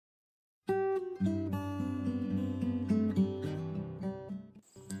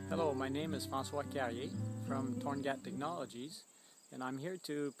my name is François Carrier from Torngat Technologies, and I'm here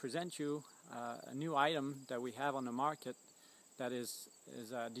to present you a new item that we have on the market that is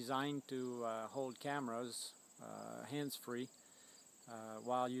designed to hold cameras hands-free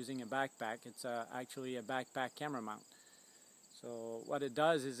while using a backpack. It's actually a backpack camera mount. So what it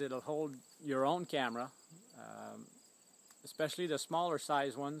does is it'll hold your own camera, especially the smaller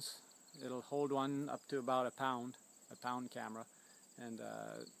size ones. It'll hold one up to about a pound camera, and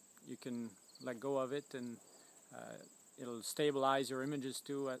you can let go of it, and it'll stabilize your images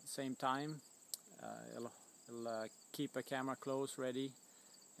too at the same time. It'll keep a camera close, ready,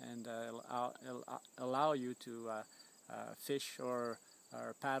 and it'll allow you to fish or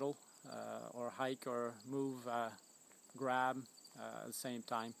paddle or hike or move, grab at the same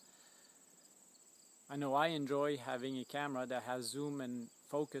time. I know I enjoy having a camera that has zoom and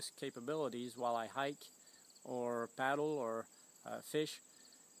focus capabilities while I hike or paddle or fish,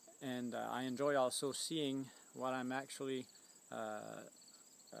 and I enjoy also seeing what I'm actually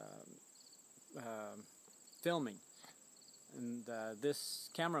filming. And this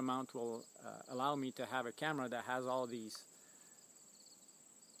camera mount will allow me to have a camera that has all these.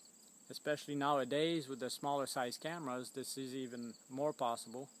 Especially nowadays with the smaller size cameras, this is even more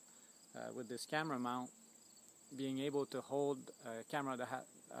possible. With this camera mount being able to hold a camera that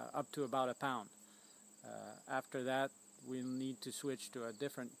up to about a pound. After that, we'll need to switch to a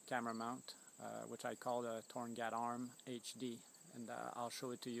different camera mount, which I call the Torngat Arm HD, and I'll show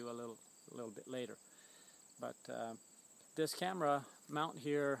it to you a little bit later. But this camera mount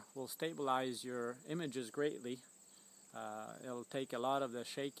here will stabilize your images greatly. It'll take a lot of the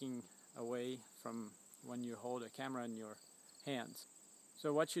shaking away from when you hold a camera in your hands.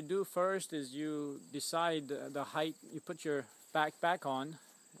 So what you do first is you decide the height. You put your backpack on,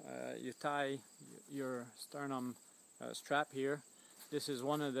 you tie your sternum strap here. This is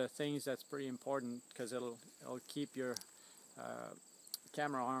one of the things that's pretty important because it'll keep your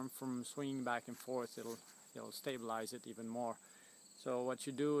camera arm from swinging back and forth. It'll stabilize it even more. So what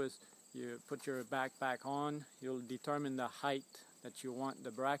you do is you put your backpack on, you'll determine the height that you want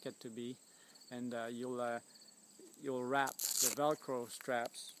the bracket to be, and you'll wrap the Velcro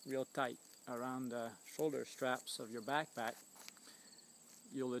straps real tight around the shoulder straps of your backpack.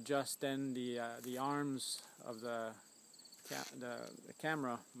 You'll adjust then the arms of the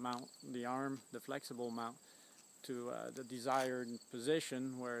camera mount, the flexible mount, to the desired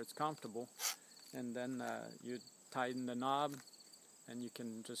position where it's comfortable, and then you tighten the knob, and you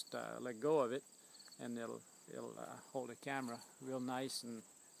can just let go of it, and it'll hold the camera real nice and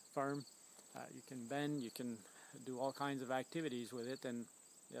firm. You can bend, you can do all kinds of activities with it, and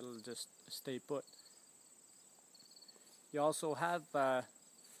it'll just stay put. You also have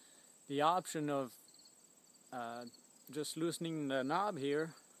the option of just loosening the knob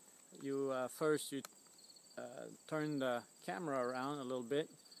here. You first turn the camera around a little bit,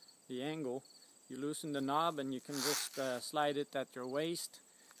 the angle. You loosen the knob, and you can just slide it at your waist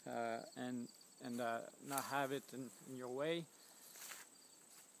and not have it in your way.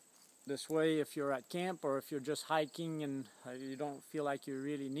 This way, if you're at camp or if you're just hiking and you don't feel like you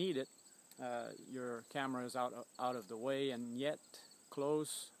really need it, your camera is out of the way and yet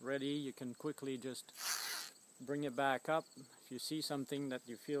close, ready. You can quickly just bring it back up. If you see something that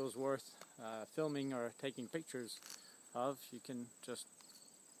you feel is worth filming or taking pictures of, you can just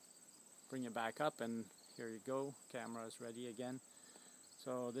bring it back up, and here you go, camera is ready again.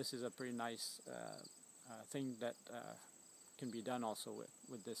 So this is a pretty nice thing that can be done also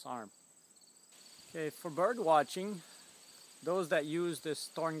with this arm. Okay, for bird watching, those that use this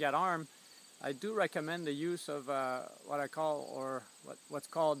Torngat Arm, I do recommend the use of what I call, or what's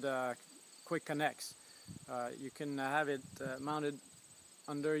called quick connects. You can have it mounted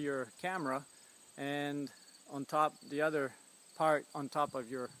under your camera, and on top, the other part on top of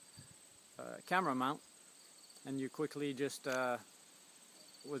your camera mount, and you quickly just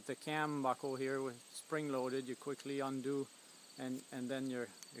with the cam buckle here with spring loaded, you quickly undo, and then your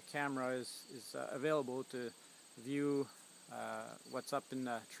camera is available to view what's up in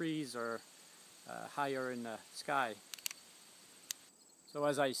the trees or higher in the sky. So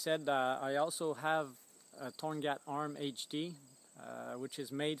as I said, I also have a Torngat Arm HD, which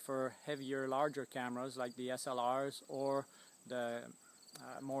is made for heavier, larger cameras like the SLRs or the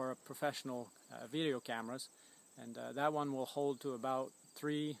more professional video cameras, and that one will hold to about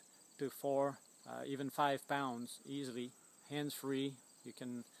 3 to 4, even 5 pounds easily, hands-free. You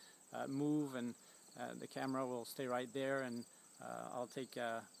can move, and the camera will stay right there, and I'll take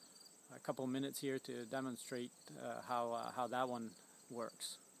a couple minutes here to demonstrate how that one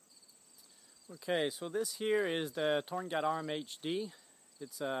works. Okay, so this here is the Torngat Arm HD.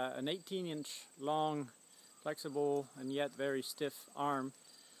 It's an 18-inch long, flexible and yet very stiff arm.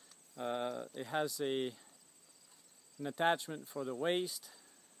 It has an attachment for the waist,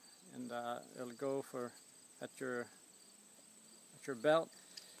 and it'll go at your belt.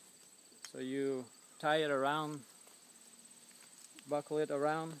 So you tie it around, buckle it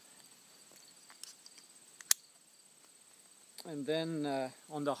around, and then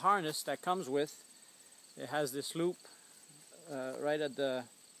on the harness that comes with, it has this loop right at the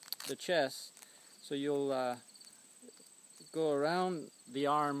chest. So you'll go around the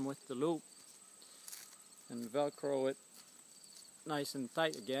arm with the loop and velcro it nice and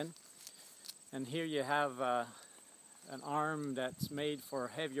tight again. And here you have an arm that's made for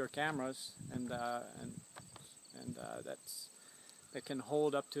heavier cameras, and that can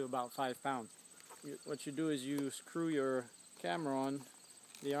hold up to about 5 pounds. What you do is you screw your camera on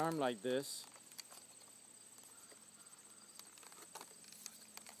the arm like this.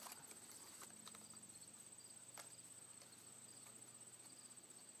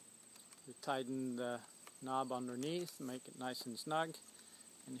 You tighten the knob underneath, make it nice and snug,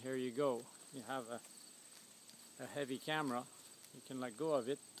 and here you go. You have a heavy camera. You can let go of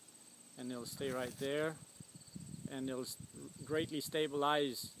it and it'll stay right there, and it'll greatly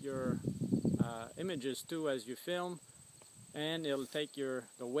stabilize your images too as you film, and it'll take the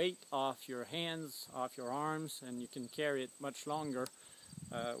weight off your hands, off your arms, and you can carry it much longer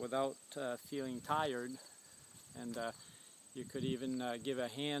without feeling tired. And you could even give a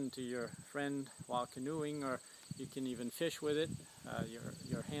hand to your friend while canoeing, or you can even fish with it.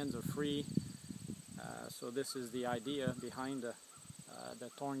 Your hands are free. So this is the idea behind the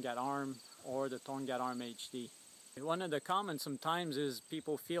Torngat Arm, or the Torngat Arm HD. One of the comments sometimes is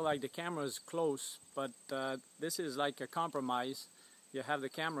people feel like the camera is close, but this is like a compromise. You have the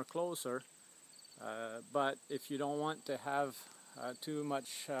camera closer, but if you don't want to have too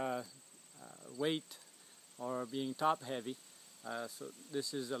much weight or being top heavy, so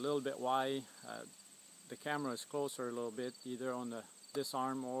this is a little bit why the camera is closer a little bit, either on this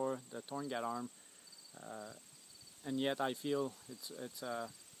arm or the Torngat Arm. And yet I feel it's a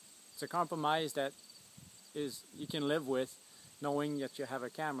compromise that you can live with, knowing that you have a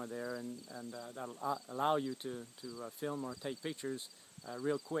camera there, and that'll allow you to film or take pictures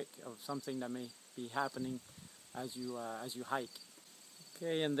real quick of something that may be happening as you hike.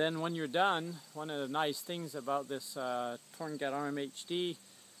 Okay, and then when you're done, one of the nice things about this Torngat Arm HD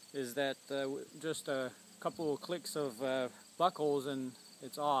is that just a couple of clicks of buckles and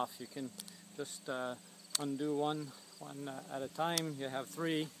it's off. You can just undo one at a time. You have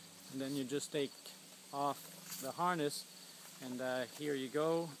 3, and then you just take off the harness, and here you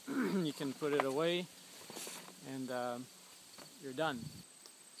go. You can put it away, and you're done.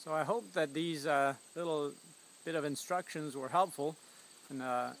 So I hope that these little bit of instructions were helpful, and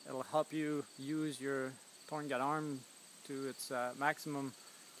it'll help you use your Torngat Arm to its maximum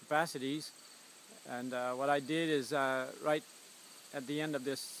capacities. And what I did is right at the end of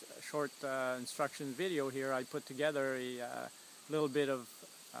this short instruction video here, I put together a little bit of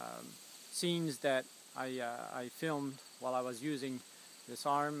scenes that I filmed while I was using this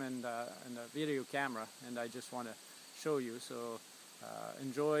arm and a video camera, and I just want to show you. So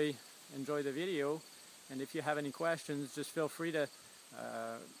enjoy the video, and if you have any questions, just feel free to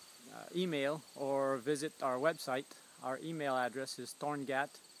email or visit our website. Our email address is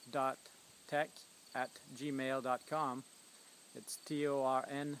torngat.tech@gmail.com. It's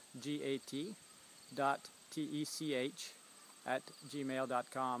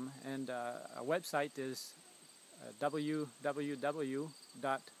torngat.tech@gmail.com, and our website is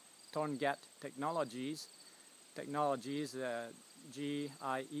www.torngattechnologies, technologies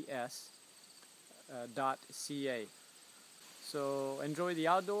GIES.ca. So enjoy the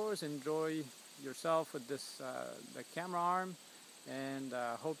outdoors, enjoy yourself with this the camera arm, and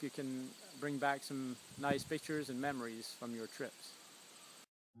hope you can bring back some nice pictures and memories from your trips.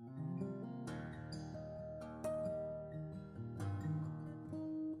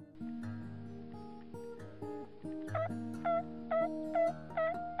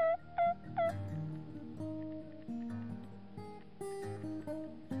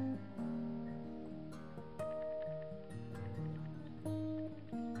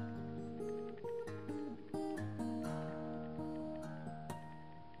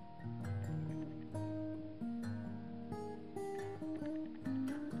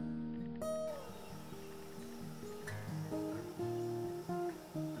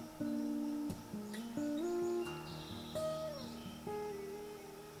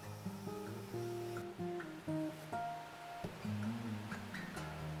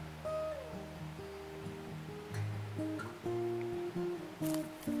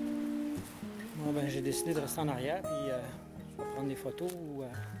 j'ai décidé de rester en arrière, puis je vais prendre des photos ou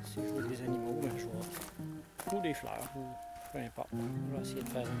si je vois des animaux, ben, je vais, ou des fleurs, ou peu importe. Je vais essayer de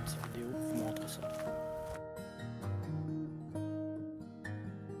faire une petite vidéo pour vous montrer ça.